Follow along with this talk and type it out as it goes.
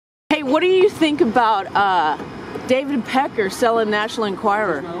Hey, what do you think about David Pecker selling National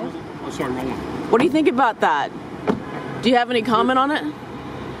Enquirer? Oh, sorry, wrong one. What do you think about that? Do you have any comment on it?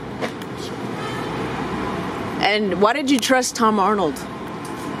 And why did you trust Tom Arnold?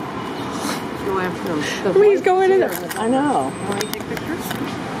 Go after him. He's going in there. I know. Want to take pictures?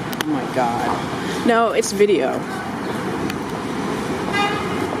 Oh my God. No, it's video.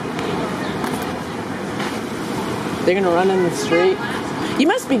 They're gonna run in the street. You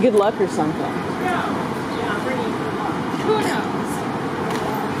must be good luck or something. Who knows?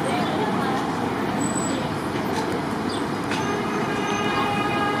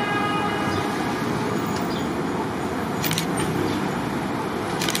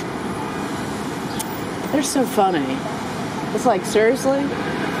 They're so funny. It's like, seriously?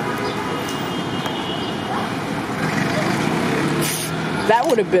 That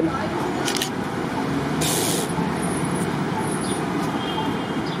would have been...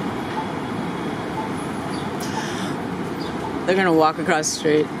 They're gonna walk across the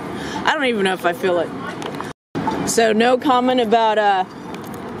street. I don't even know if I feel it. So no comment about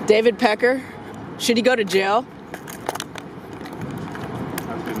David Pecker? Should he go to jail?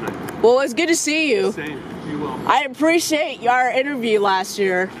 Have a good night. Well, it's good to see you. Same. You will. I appreciate our interview last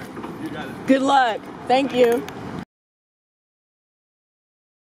year. You got it. Good luck. Thank you.